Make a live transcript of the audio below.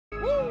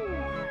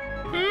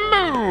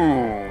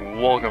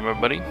Welcome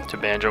everybody to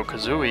Banjo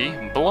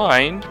Kazooie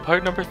Blind,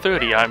 part number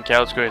 30. I'm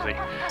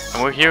Kazooie,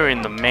 and we're here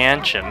in the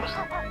mansion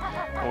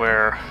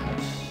where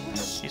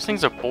these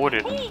things are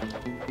boarded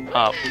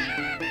up.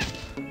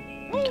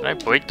 Can I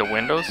break the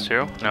windows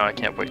too? No, I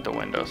can't break the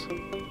windows.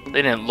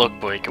 They didn't look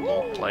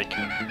breakable. Like,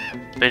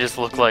 they just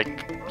look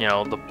like, you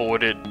know, the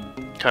boarded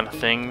kind of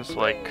things.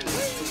 Like,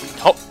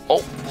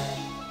 oh,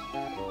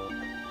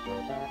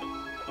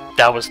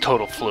 that was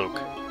total fluke.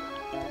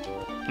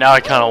 Now I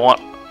kind of want.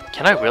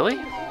 Can I really?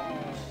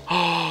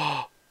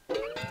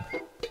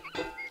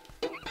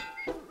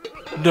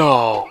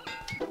 No.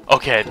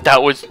 Okay,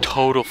 that was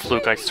total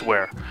fluke, I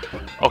swear.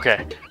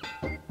 Okay.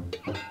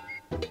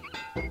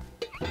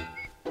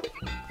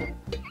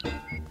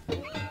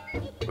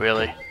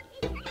 Really?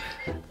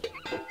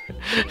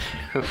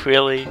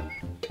 Really?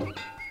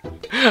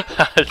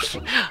 A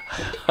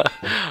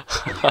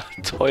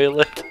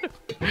toilet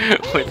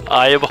with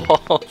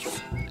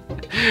eyeballs?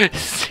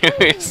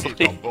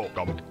 Seriously?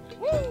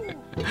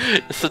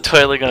 Is the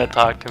toilet gonna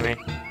talk to me?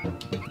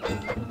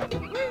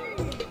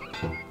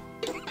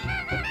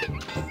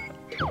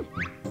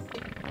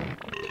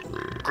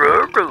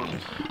 Gurgle!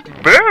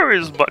 Bear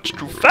is much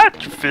too fat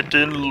to fit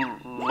in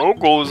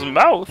Logo's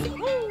mouth.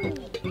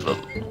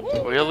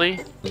 Really?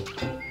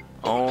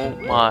 Oh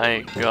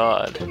my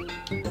god.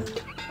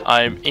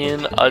 I'm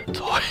in a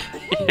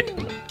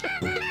toilet.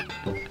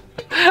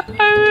 I'm in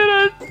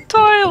a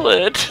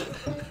toilet!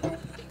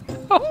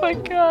 Oh my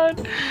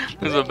god.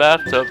 There's a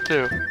bathtub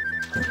too.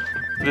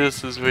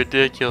 This is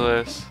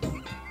ridiculous.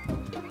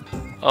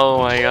 Oh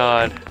my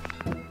god.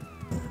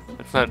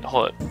 It's not.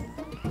 Hold it.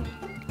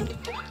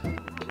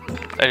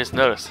 I just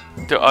noticed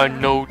there are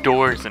no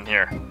doors in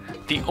here.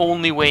 The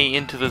only way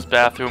into this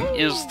bathroom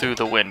is through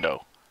the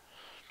window.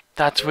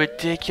 That's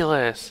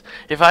ridiculous.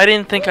 If I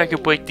didn't think I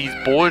could break these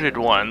boarded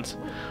ones,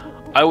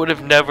 I would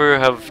have never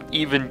have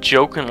even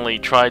jokingly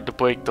tried to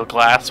break the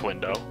glass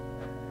window.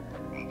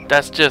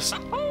 That's just.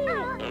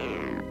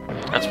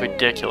 That's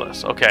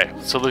ridiculous. Okay,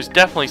 so there's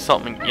definitely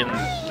something in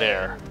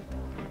there.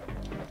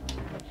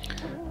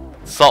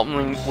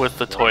 Something with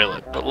the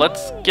toilet. But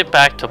let's get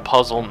back to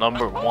puzzle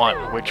number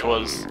 1, which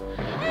was...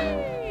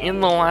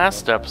 In the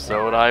last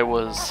episode, I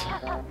was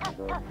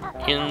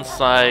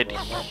inside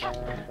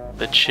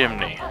the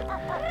chimney.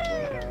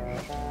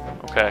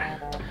 Okay.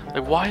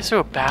 Like, why is there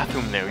a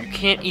bathroom there? You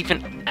can't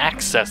even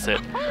access it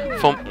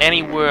from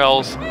anywhere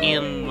else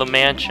in the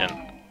mansion.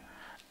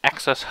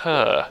 Access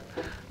her.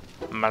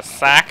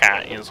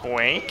 Masaka is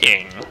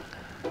waking.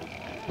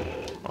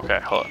 Okay,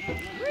 hold on.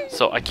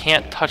 So I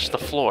can't touch the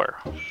floor.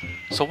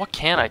 So what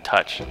can I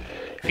touch?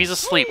 If he's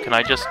asleep, can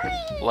I just,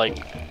 like...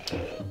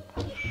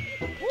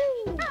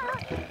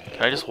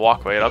 Can I just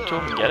walk right up to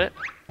him and get it?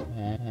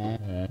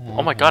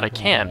 Oh my god, I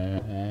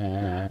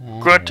can.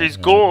 Grunty's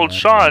gold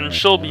shine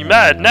she'll be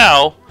mad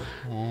now.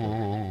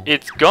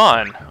 It's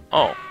gone.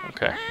 Oh,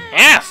 okay.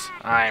 Yes,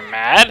 I'm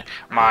mad.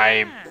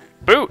 My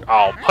boot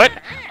I'll put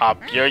up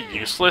your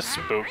useless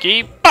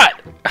spooky butt.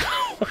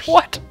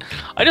 What?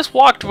 I just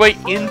walked right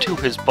into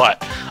his butt.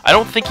 I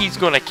don't think he's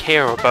gonna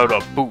care about a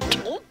boot.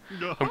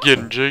 I'm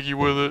getting jiggy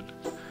with it.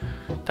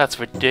 That's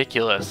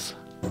ridiculous.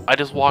 I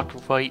just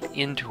walked right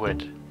into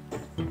it.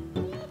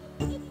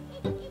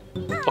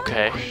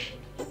 Okay.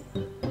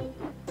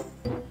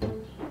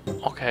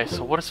 Okay,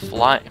 so what is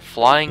flying?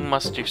 Flying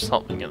must do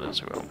something in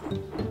this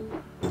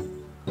room.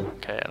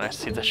 Okay, and I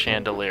see the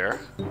chandelier.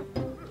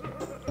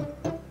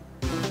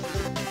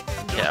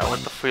 Yeah,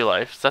 with the free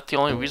life. Is that the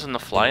only reason to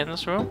fly in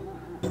this room?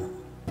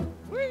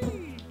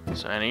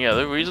 Is there any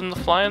other reason to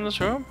fly in this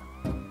room?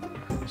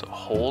 Is there a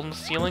hole in the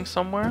ceiling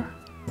somewhere?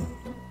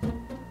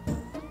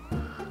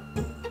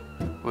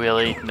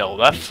 Really? No,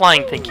 that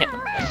flying thing can't...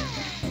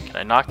 Can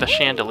I knock the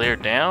chandelier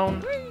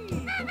down?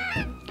 Can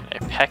I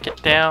peck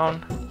it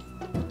down?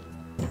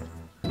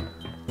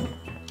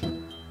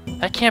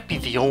 That can't be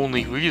the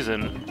only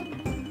reason.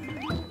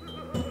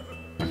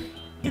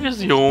 It is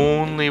the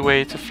only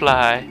way to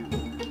fly.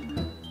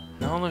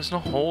 No, there's no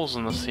holes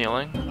in the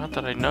ceiling. Not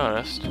that I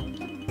noticed.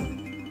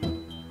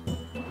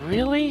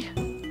 Really?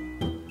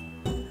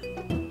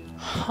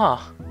 Huh.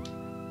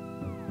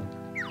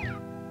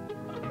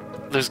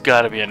 There's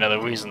gotta be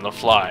another reason to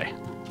fly.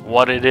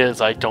 What it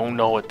is, I don't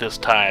know at this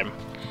time.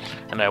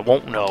 And I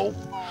won't know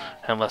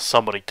unless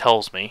somebody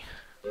tells me.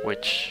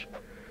 Which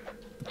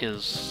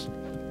is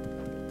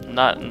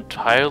not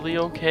entirely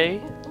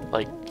okay.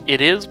 Like, it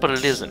is, but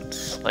it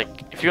isn't. Like,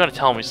 if you're gonna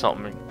tell me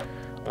something,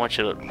 I want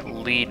you to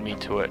lead me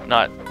to it,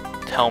 not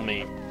tell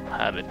me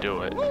how to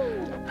do it.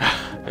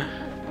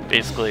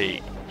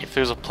 Basically, if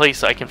there's a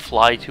place I can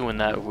fly to in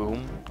that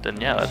room, then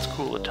yeah, that's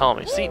cool to tell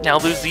me. See, now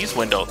there's these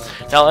windows.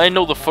 Now I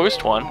know the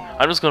first one,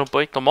 I'm just gonna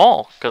break them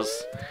all,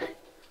 because,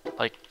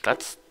 like,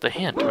 that's the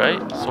hint, right?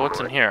 So what's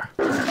in here?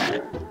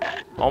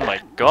 Oh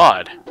my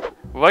god.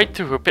 Right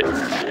through her pit.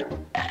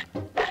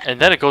 And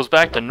then it goes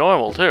back to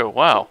normal, too.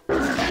 Wow.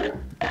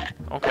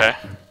 Okay.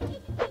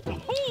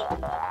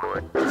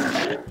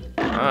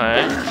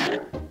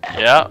 Alright.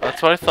 Yeah,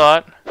 that's what I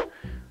thought.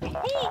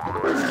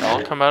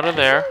 I'll come out of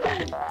there.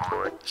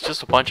 It's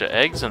just a bunch of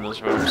eggs in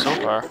this room so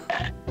far.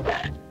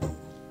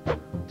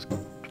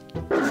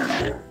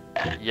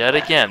 Yet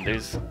again,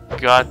 there's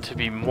got to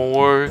be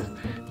more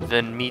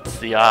than meets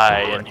the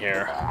eye in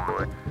here.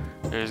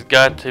 There's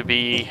got to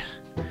be...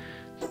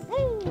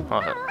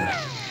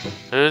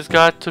 There's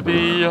got to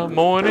be a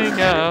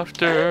morning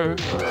after.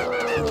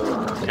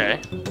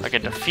 Okay, I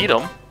can defeat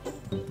him.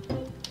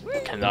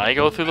 Can I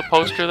go through the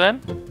poster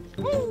then?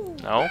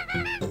 No?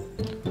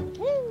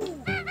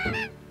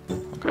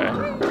 Okay.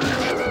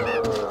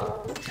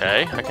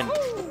 Okay,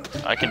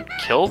 I can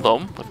kill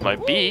them with my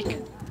beak.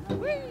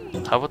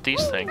 How about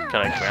these things?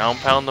 Can I ground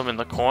pound them in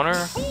the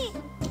corner?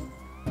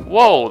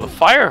 Whoa, the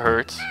fire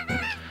hurts.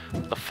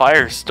 The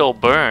fire still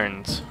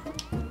burns.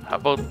 How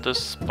about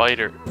this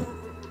spider?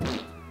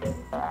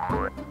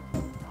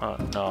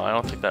 No, I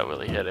don't think that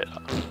really hit it.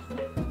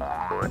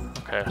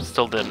 Okay,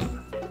 still didn't.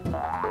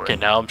 Okay,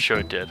 now I'm sure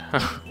it did.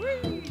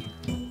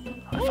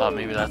 I thought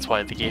maybe that's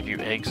why they gave you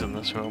eggs in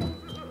this room.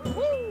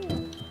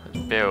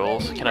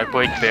 Barrels. Can I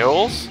break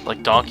barrels?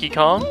 Like Donkey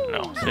Kong?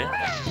 No, see?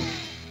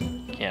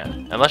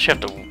 Can't. Unless you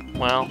have to...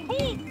 Well...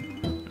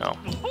 No.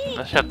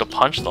 Unless you have to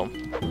punch them.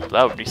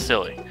 That would be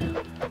silly.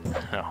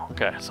 No,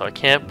 okay, so I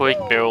can't break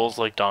barrels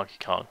like Donkey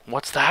Kong.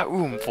 What's that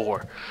room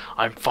for?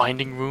 I'm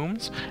finding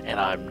rooms, and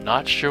I'm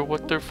not sure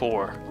what they're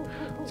for.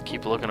 Let's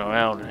keep looking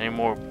around. Any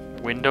more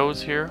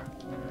windows here?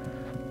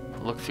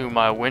 Look through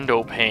my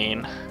window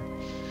pane.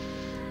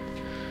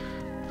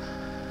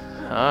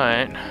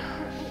 Alright.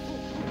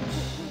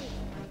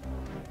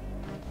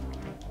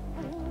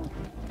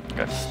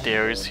 Got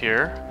stairs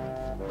here.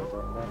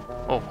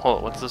 Oh, hold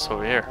on, what's this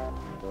over here?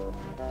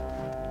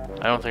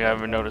 I don't think I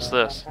ever noticed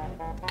this.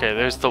 Okay,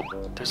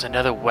 there's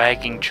another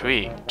wagging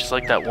tree, just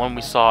like that one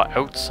we saw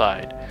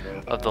outside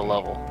of the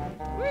level.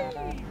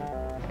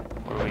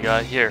 What do we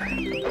got here?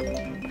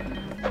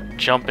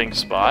 Jumping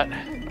spot.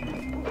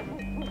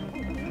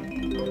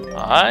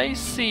 I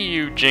see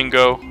you,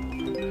 Jingo.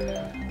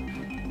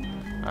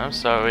 I'm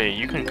sorry,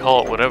 you can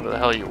call it whatever the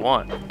hell you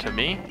want. To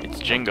me, it's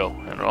Jingo,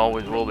 and it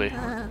always will be.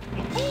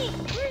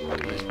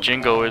 Because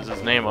Jingo is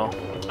his name-o.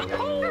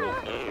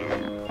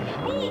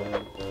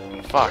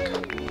 Fuck.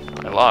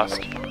 I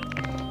lost.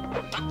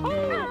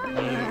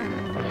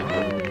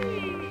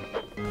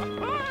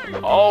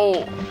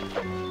 Oh!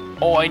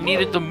 Oh, I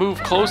needed to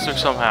move closer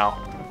somehow.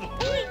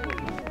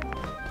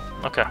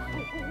 Okay.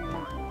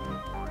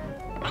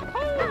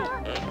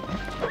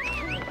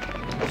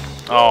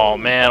 Oh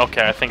man,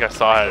 okay, I think I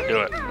saw how to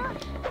do it.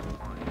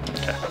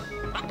 Okay.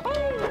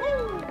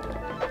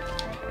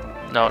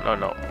 No, no,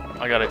 no.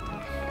 I gotta...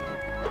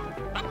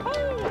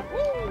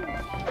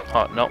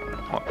 Oh, no.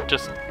 Oh,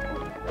 just...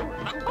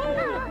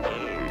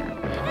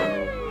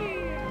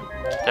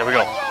 There we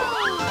go.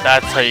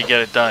 That's how you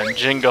get it done.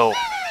 Jingo.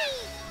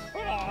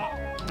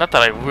 Not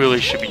that I really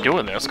should be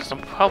doing this, because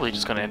I'm probably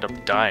just gonna end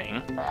up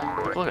dying.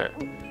 Look at it.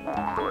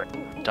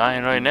 I'm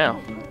dying right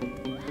now.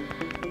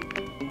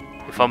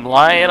 If I'm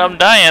lying, I'm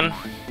dying.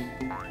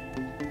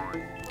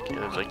 Okay,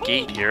 there's a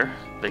gate here.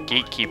 The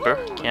gatekeeper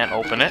can't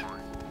open it.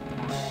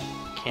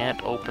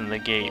 Can't open the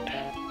gate.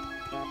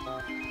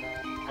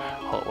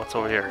 Oh, what's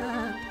over here?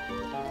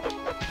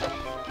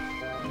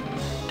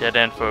 Dead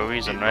end for a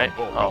reason, right?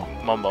 Oh,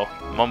 Mumbo.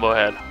 Mumbo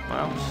head.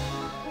 Well,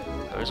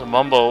 there's a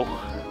Mumbo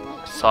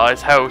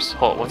size house.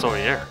 Oh, what's over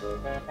here?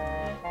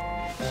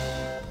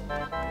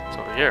 What's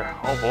over here?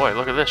 Oh boy,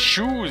 look at this.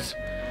 Shoes!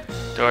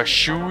 There are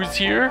shoes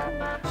here.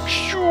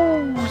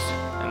 Shoes!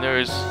 And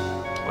there's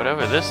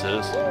whatever this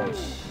is.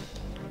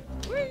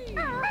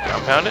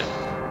 Ground pound it?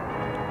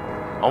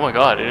 Oh my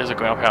god, it is a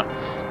ground pound.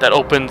 That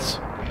opens.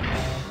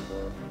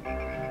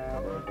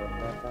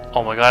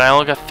 Oh my god, I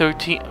only got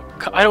 13.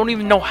 I don't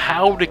even know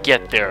how to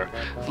get there,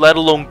 let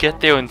alone get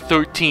there in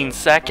 13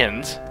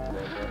 seconds.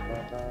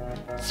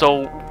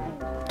 So,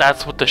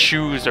 that's what the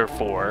shoes are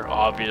for,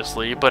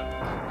 obviously, but...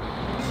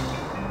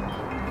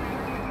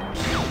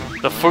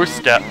 The first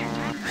step...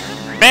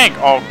 Big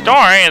oak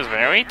door is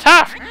very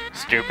tough.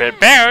 Stupid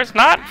bear is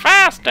not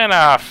fast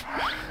enough.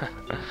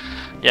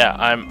 Yeah,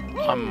 I'm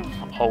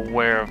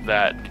aware of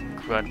that,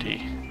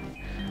 Grunty.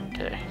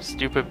 Okay,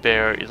 stupid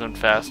bear isn't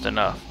fast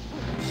enough.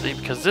 See,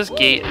 because this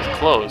gate is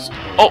closed.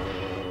 Oh!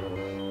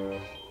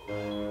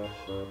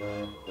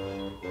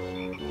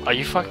 Are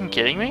you fucking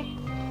kidding me?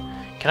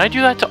 Can I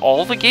do that to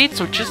all the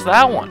gates or just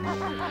that one?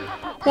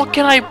 What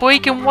can I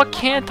break and what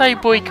can't I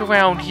break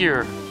around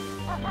here?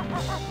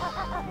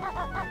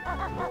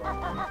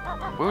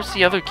 Where's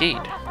the other gate?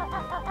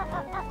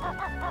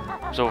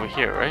 It's over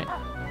here, right?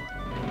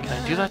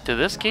 Can I do that to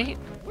this gate?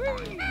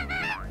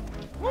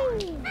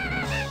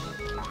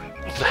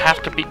 Does it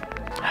have to be...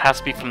 It has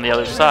to be from the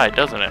other side,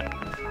 doesn't it?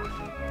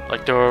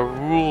 Like, there are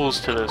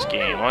rules to this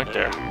game, aren't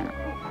there?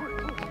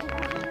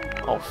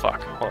 Oh,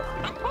 fuck. Hold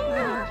on.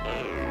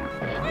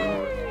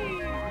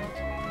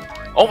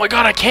 Oh my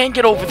god, I can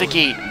get over the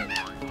gate!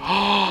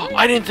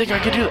 I didn't think I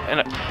could do that.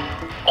 And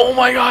oh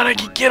my god, I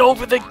can get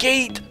over the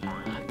gate!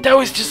 That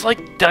was just like...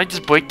 Did I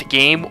just break the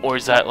game? Or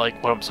is that,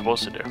 like, what I'm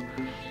supposed to do?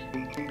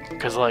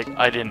 Because, like,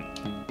 I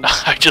didn't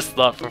I just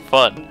thought for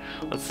fun.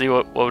 Let's see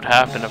what would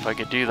happen if I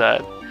could do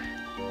that.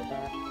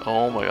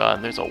 Oh my god,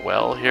 and there's a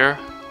well here.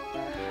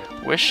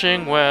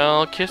 Wishing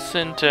well, kiss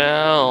and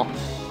tell.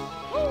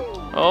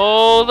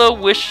 Oh, the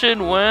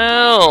wishing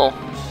well.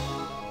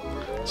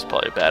 It's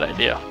probably a bad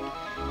idea.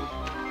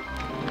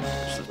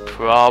 This is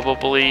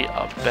probably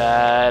a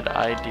bad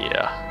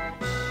idea.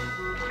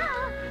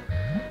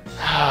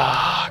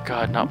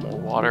 God, not more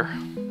water.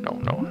 No,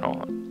 no,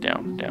 no.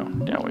 Down,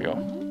 down, down we go.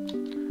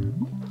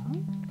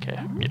 Okay,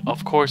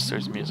 of course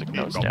there's music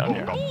notes down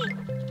here.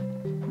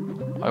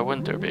 Why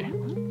wouldn't there be?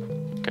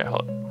 Okay,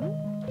 hold on.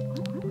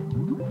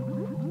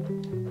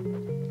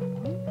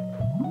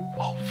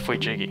 Oh, free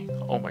Jiggy.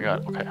 Oh my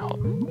god, okay, hold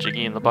on.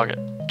 Jiggy in the bucket.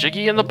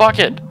 Jiggy in the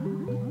bucket!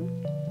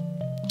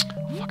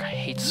 Fuck, I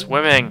hate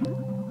swimming!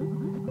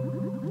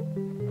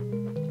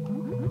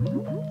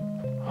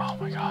 Oh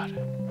my god.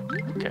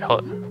 Okay,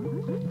 hold on.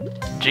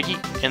 Jiggy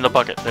in the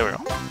bucket, there we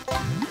go.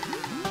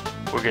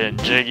 We're getting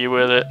jiggy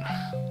with it.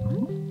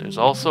 There's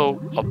also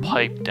a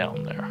pipe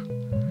down there.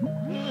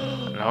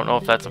 I don't know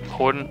if that's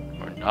important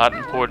or not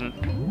important.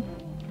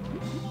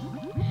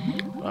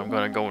 But I'm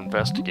gonna go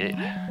investigate.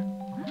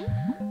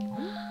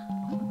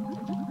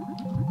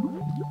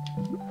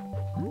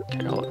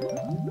 Okay, hold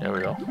on. There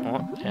we go.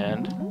 Oh,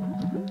 and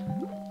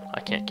I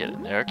can't get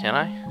in there, can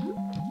I?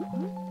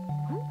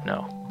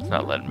 No, it's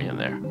not letting me in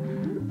there.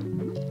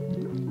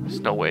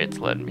 There's no way it's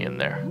letting me in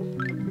there.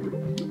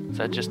 Is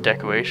that just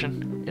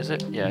decoration? Is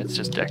it? Yeah, it's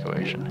just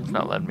decoration. It's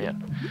not letting me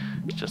in.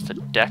 It's just a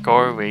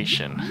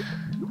decoration.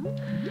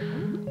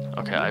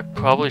 Okay, I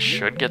probably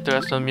should get the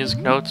rest of the music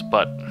notes,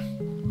 but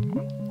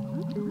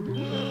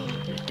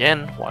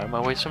again, why am I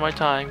wasting my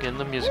time getting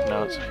the music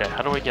notes? Okay,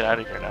 how do we get out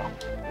of here now?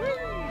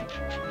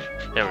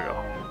 There we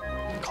go.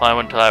 Climb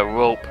onto that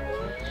rope.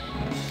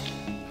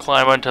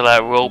 Climb onto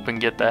that rope and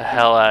get the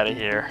hell out of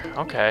here.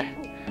 Okay.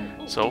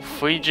 So,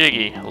 free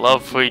Jiggy.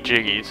 Love free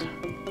Jiggies.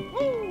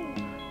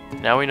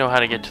 Now we know how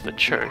to get to the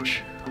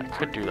church. I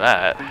could do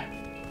that.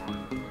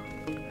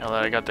 Now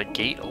that I got the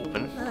gate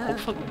open.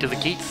 Hopefully, do the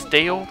gates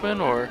stay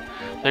open, or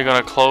they're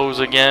gonna close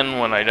again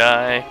when I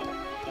die?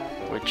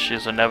 Which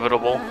is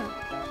inevitable.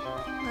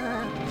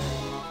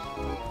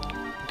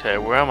 Okay,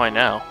 where am I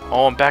now?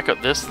 Oh, I'm back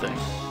at this thing.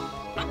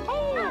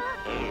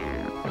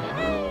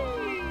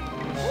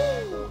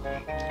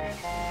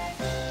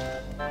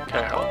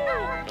 Okay, hold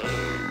on.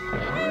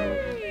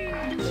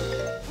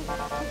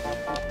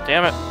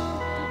 Damn it.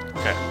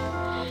 Okay.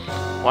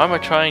 Why am I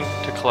trying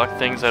to collect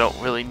things I don't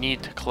really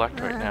need to collect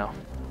right now?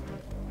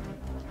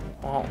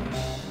 Well,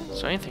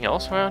 is there anything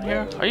else around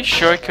here? Are you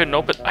sure I couldn't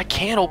open? I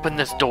can't open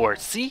this door,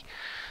 see?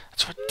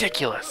 That's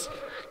ridiculous.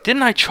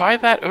 Didn't I try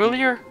that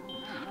earlier?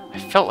 I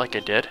felt like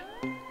I did.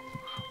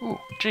 Ooh,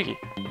 Jiggy.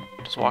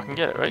 Just walk and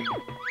get it, right?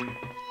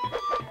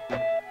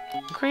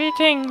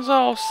 Greetings,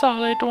 oh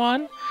solid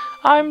one.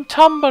 I'm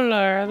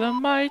Tumbler, the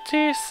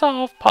mighty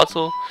solve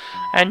puzzle,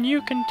 and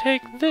you can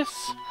take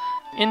this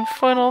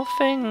infernal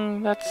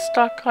thing that's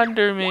stuck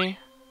under me.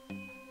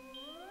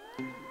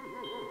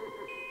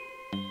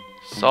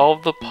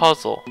 Solve the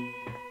puzzle.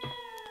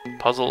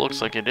 Puzzle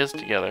looks like it is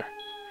together.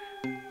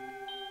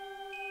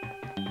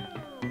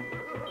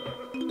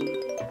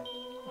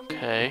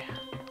 Okay.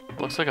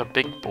 Looks like a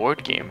big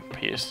board game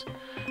piece.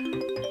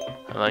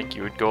 And like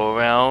you would go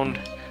around,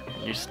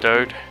 and you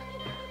start,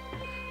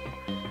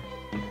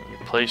 you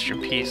place your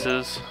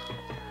pieces.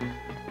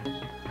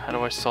 How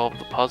do I solve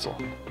the puzzle?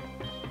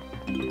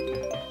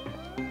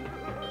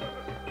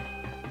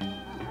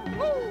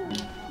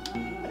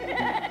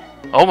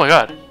 Oh my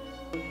god!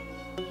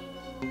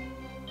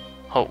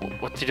 Oh,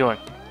 what's he doing?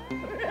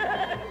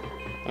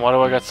 Why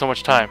do I got so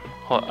much time?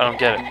 Hold on, I don't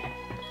get it.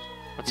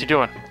 What's he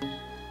doing?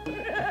 Do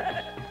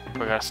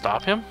I gotta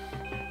stop him?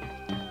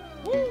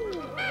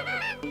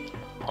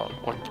 Hold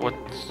on,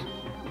 what's...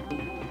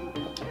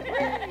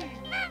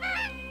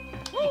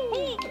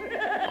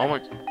 Oh my...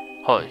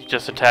 Hold on, he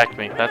just attacked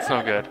me. That's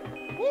no good.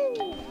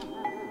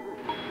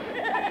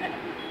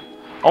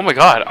 Oh my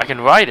god, I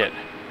can ride it!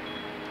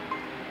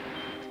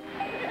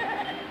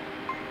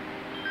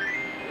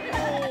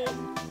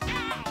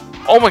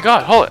 Oh my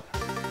god, hold it!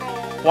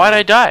 Why'd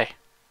I die?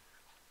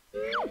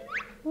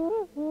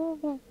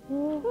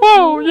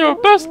 Whoa, your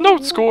best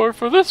note score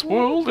for this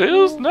world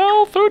is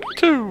now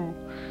 32!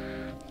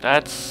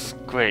 That's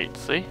great,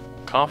 see?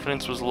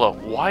 Confidence was low.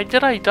 Why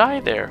did I die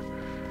there?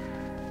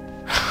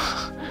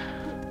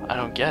 I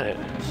don't get it.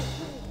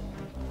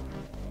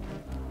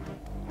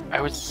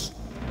 Is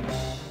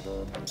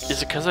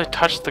it because I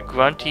touched the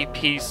grunty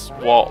piece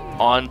while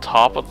on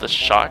top of the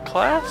shot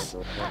glass?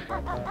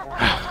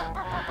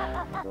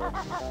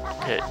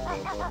 Okay.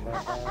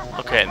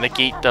 Okay, and the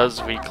gate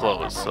does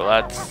reclose, so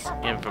that's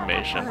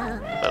information.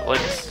 But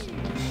let's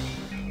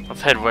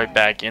head right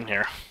back in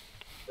here.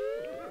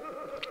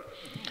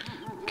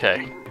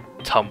 Okay,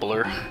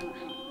 Tumbler.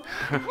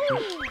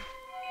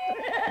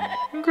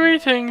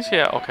 Greetings,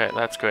 yeah, okay,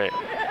 that's great.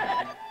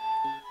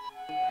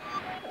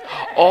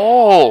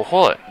 Oh,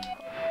 hold it.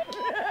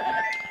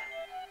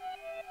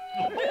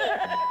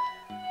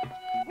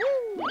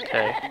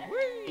 Okay,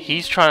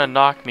 He's trying to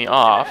knock me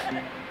off.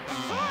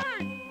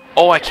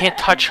 Oh, I can't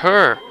touch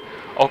her.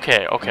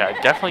 Okay, I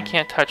definitely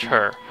can't touch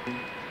her.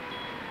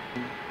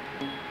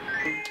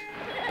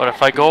 But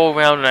if I go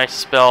around and I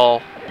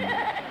spell...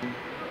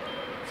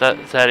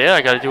 Is that it?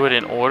 I gotta do it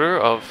in order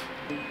of...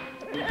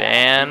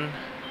 Ban...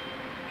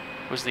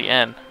 Where's the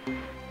N?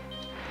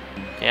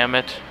 Damn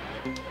it.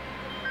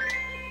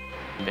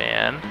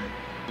 Ban...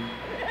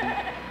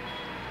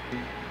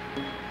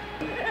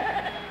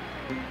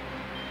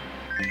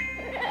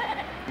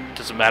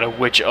 Doesn't matter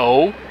which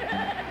O.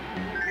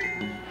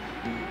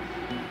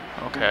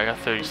 Okay, I got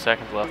 30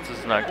 seconds left. This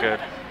is not good.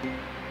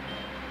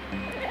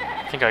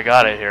 I think I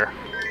got it here.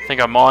 I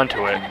think I'm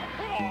onto it.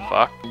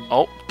 Fuck.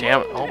 Oh,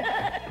 damn it. Oh.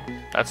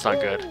 That's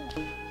not good.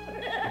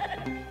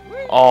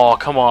 Oh,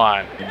 come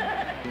on.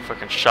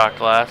 Frickin' shot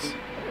glass.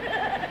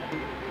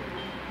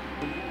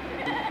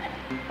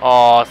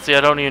 Oh, see, I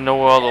don't even know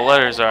where all the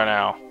letters are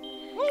now.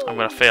 I'm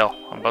gonna fail.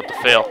 I'm about to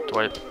fail. Do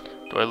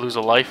I lose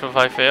a life if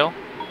I fail?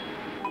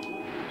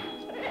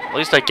 At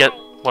least I get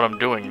what I'm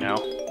doing now.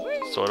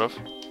 Sort of.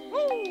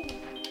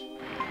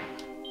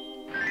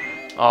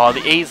 Oh,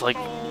 the A's like...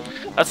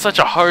 That's such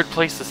a hard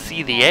place to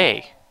see the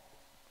A.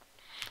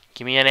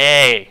 Give me an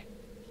A.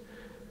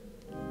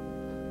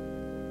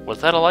 Was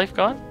that a life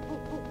gone?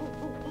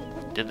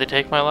 Did they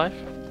take my life?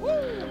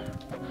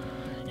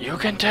 You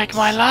can take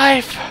my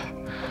life,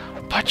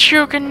 but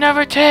you can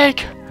never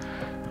take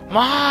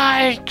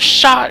my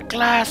shot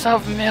glass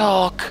of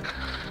milk.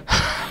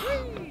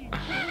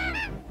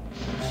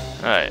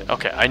 Alright,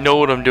 okay, I know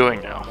what I'm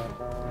doing now.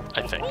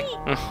 I think.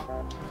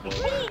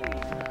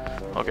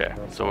 Okay,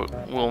 so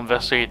we'll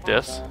investigate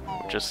this,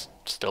 which is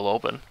still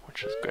open,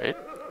 which is great.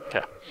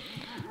 Okay.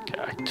 Okay,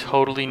 I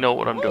totally know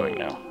what I'm doing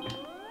now.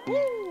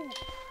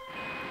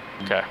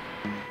 Okay.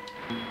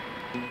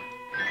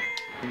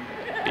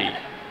 B.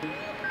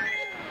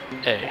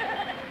 A.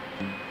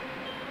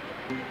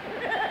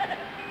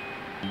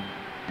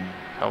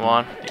 Come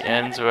on, the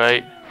end's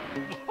right.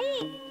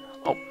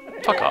 Oh,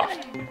 fuck off.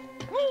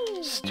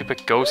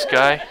 Stupid ghost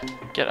guy.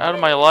 Get out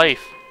of my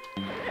life.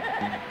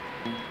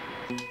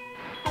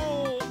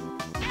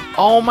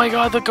 Oh my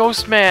god, the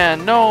ghost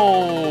man!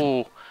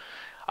 No!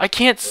 I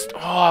can't oh,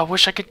 I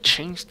wish I could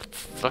change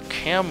the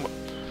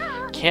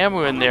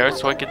camera in there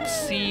so I could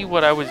see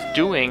what I was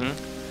doing.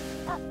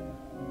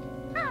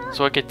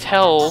 So I could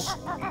tell...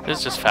 This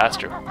is just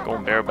faster.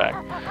 Going bareback.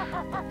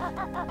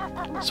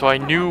 So I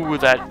knew who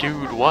that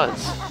dude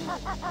was.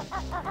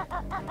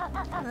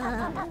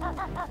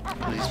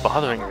 Because he's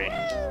bothering me.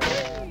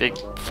 Big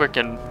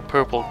frickin'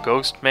 purple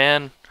ghost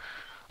man.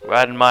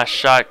 Riding my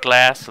shot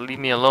glass. Leave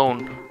me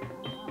alone.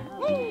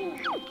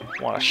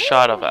 Want a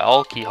shot of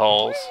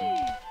alcohols.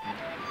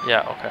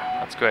 Yeah, okay.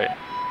 That's great.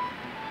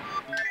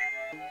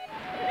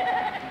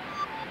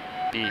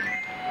 B.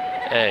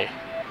 A.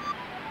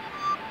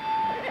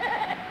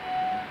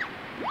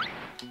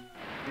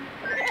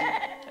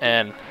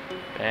 N.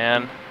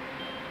 Ban.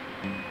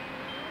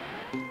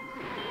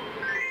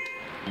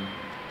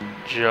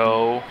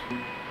 Joe.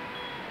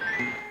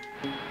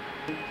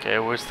 Okay,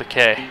 where's the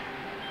K?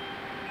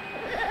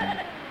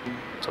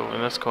 It's over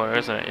in this corner,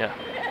 isn't it? Yeah.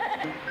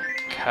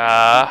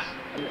 Ka.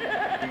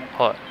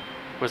 Hold on.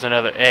 Where's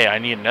another A? I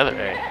need another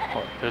A.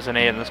 Hold on. There's an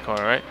A in this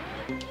corner, right?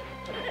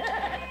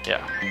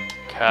 Yeah.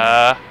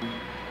 Ka.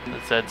 The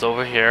Z's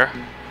over here.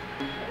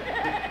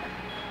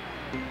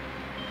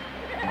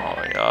 Oh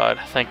my god.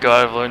 Thank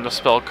god I've learned to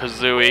spell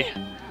Kazooie.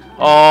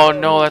 Oh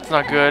no, that's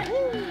not good.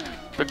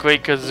 The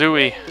great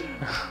Kazooie.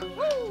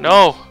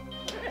 No!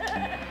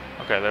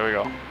 Okay, there we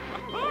go.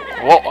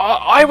 Whoa,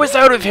 I was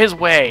out of his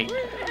way!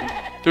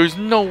 There's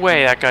no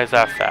way that guy's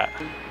that fat.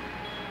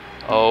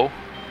 O.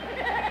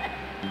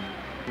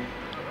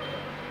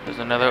 There's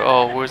another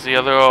O. Where's the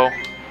other O?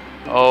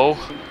 O.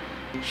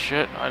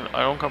 Shit, I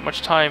don't got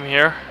much time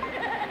here.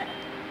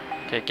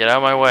 Okay, get out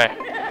of my way.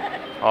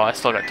 Oh, I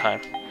still got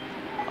time.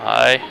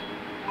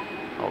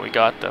 Oh, we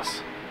got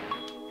this.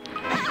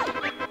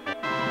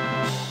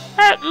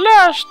 At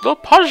last, the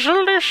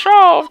puzzle is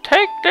solved.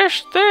 Take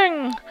this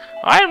thing.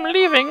 I'm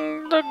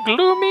leaving the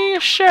gloomy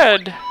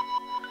shed.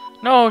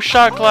 No,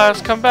 shot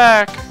glass, come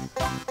back.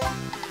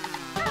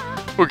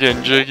 We're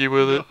getting jiggy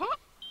with it.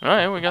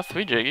 Alright, we got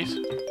 3 jiggies.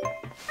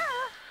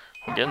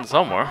 We're getting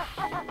somewhere.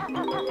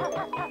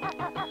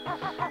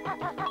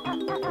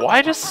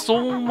 Why does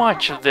so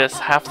much of this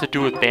have to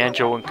do with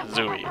Banjo and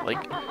Kazooie?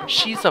 Like,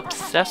 she's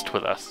obsessed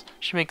with us.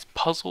 She makes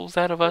puzzles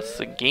out of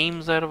us,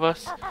 games out of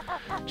us.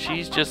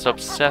 She's just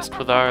obsessed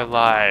with our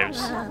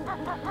lives.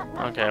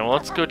 Okay, well,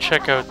 let's go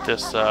check out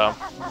this, let's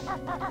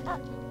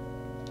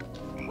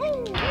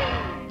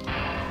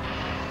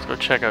go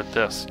check out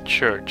this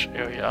church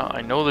area.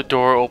 I know the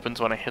door opens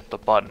when I hit the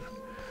button.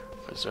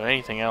 Is there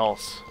anything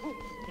else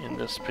in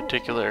this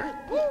particular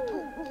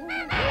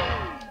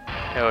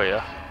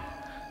area?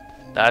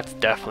 That's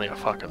definitely a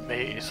fucking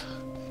maze.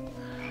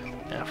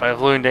 And if I've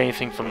learned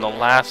anything from the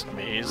last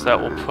maze, that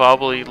will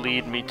probably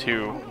lead me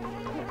to...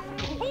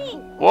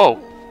 Whoa!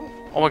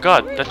 Oh my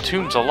god, that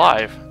tomb's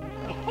alive!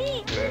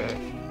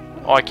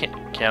 Oh, I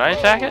can't... Can I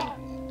attack it?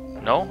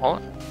 No?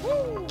 Hold on.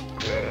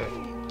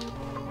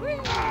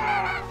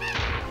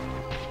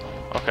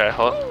 Okay,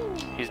 hold.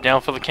 He's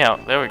down for the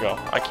count. There we go.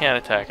 I can't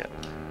attack it.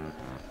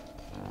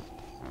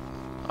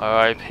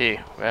 R.I.P.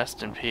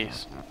 Rest in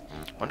peace.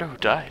 Wonder who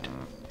died.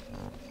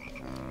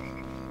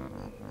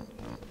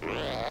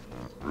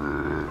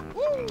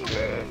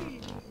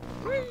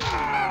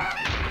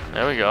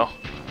 There we go.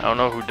 I don't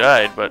know who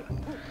died, but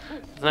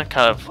isn't that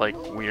kind of like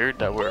weird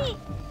that we're...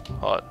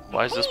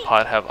 why does this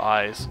pot have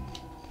eyes?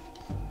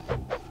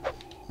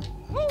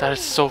 That is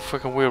so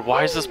freaking weird.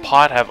 Why does this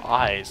pot have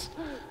eyes?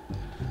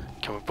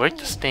 Can we break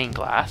the stained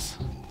glass?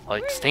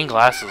 Like, stained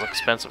glass is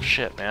expensive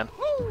shit, man.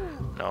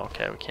 No,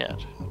 okay, we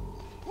can't.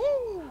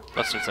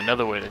 Unless there's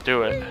another way to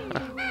do it.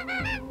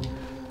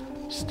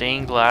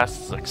 Stained glass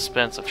is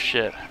expensive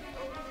shit.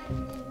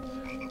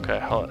 Okay,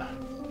 hold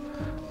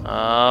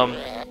on.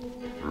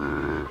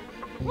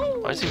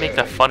 Why does he make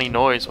that funny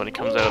noise when he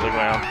comes out of the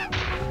ground?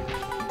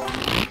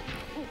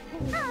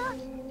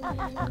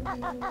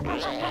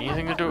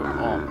 Anything to do?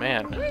 Oh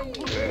man.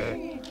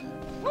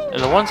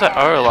 And the ones that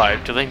are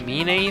alive, do they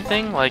mean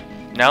anything? Like,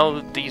 now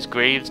that these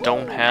graves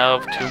don't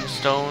have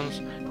tombstones,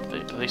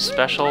 are they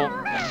special?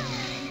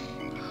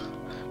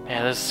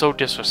 Man, this is so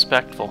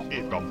disrespectful.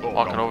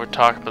 Walking over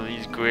talking about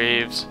these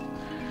graves.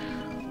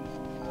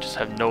 Just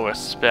have no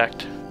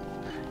respect.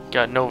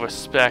 Got no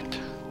respect.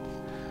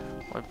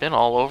 I've been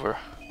all over.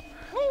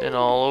 Been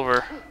all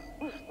over.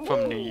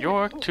 From New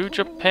York to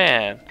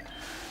Japan.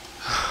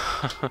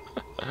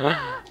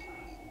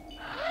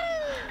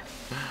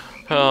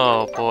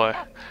 Oh boy.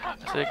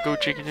 I said go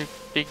chicken,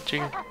 big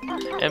chicken.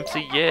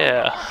 MC,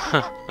 yeah.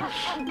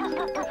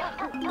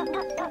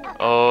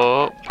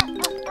 Oh.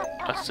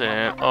 I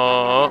said,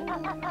 oh.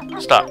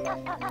 Stop.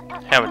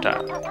 Hammer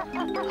time.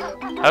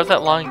 How's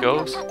that line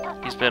goes?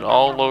 He's been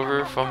all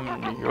over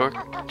from New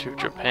York to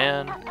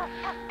Japan.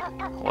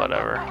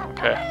 Whatever.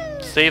 Okay.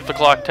 Save the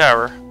clock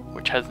tower,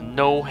 which has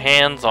no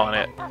hands on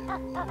it.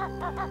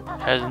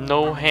 Has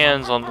no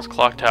hands on this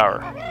clock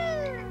tower.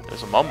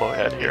 There's a mumbo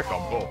head here.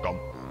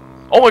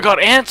 Oh my god,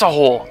 and it's a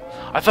hole!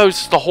 I thought it was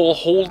just the hole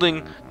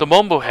holding the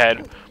mumbo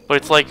head, but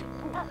it's like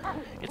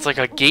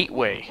a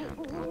gateway.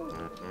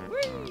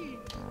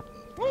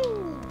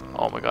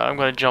 Oh my god, I'm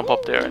gonna jump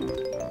up there and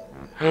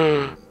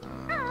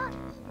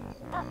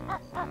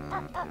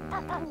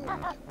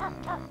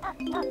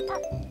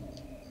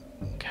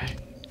okay.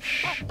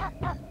 Shh.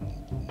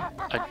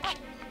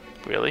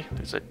 Really?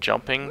 There's a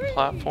jumping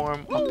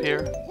platform up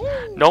here?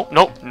 Nope,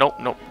 nope, nope,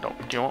 nope, nope.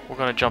 Do you know what? We're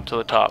gonna jump to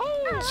the top.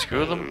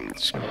 Screw them.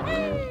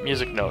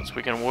 Music notes.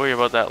 We can worry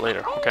about that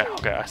later. Okay,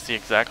 okay. I see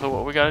exactly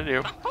what we gotta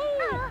do.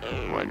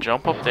 We're gonna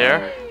jump up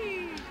there,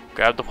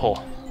 grab the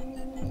pole.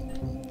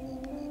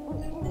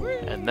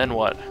 And then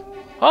what?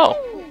 Oh!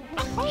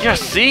 Yeah,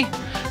 see?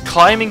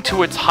 Climbing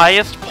to its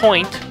highest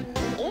point.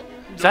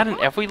 Is that in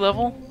every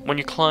level? When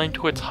you climb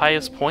to its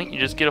highest point, you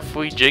just get a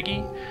free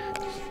jiggy?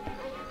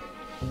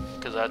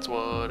 Because that's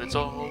what it's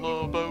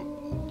all about.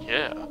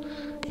 Yeah.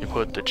 You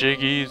put the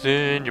jiggies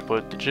in, you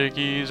put the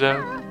jiggies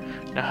out.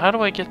 Now how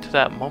do I get to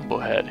that mumbo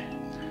head?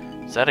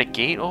 Is that a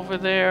gate over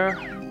there?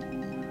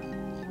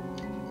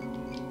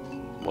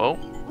 Whoa.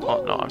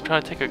 Oh no, I'm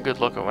trying to take a good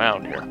look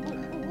around here.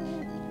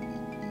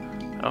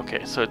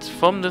 Okay, so it's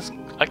from this...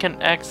 I can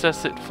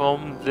access it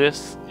from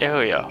this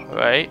area,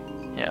 right?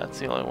 Yeah, that's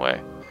the only way.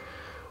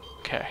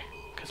 Okay.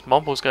 Because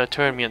Mumbo's gotta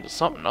turn me into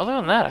something. Other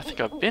than that, I think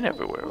I've been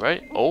everywhere,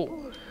 right? Oh.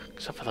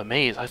 Except for the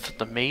maze. I thought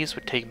the maze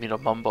would take me to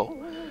Mumbo.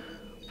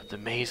 But the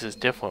maze is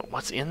different.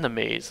 What's in the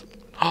maze?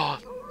 Oh!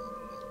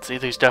 See,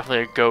 there's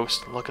definitely a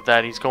ghost. Look at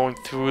that. He's going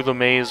through the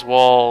maze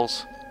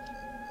walls.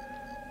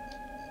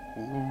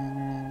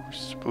 Ooh,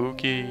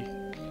 spooky.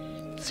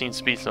 Seems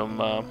to be some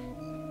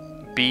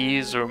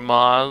bees or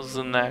moths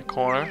in that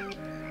corner.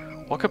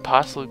 What could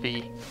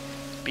possibly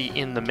be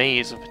in the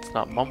maze if it's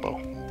not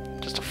Mumbo?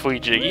 Just a free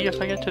jiggy if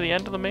I get to the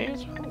end of the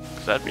maze?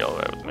 Because that'd be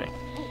alright with me.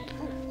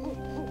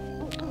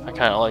 I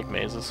kind of like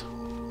mazes.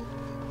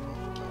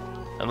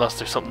 Unless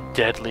there's something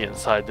deadly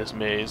inside this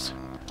maze.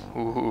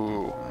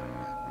 Ooh,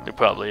 there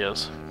probably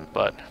is.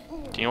 But,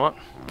 do you know what?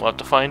 We'll have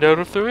to find out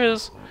if there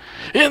is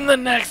in the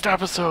next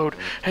episode.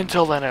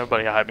 Until then,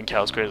 everybody, I've been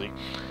Cows Crazy.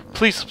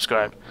 Please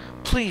subscribe.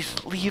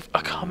 Please leave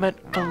a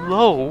comment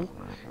below.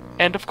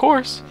 And of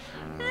course,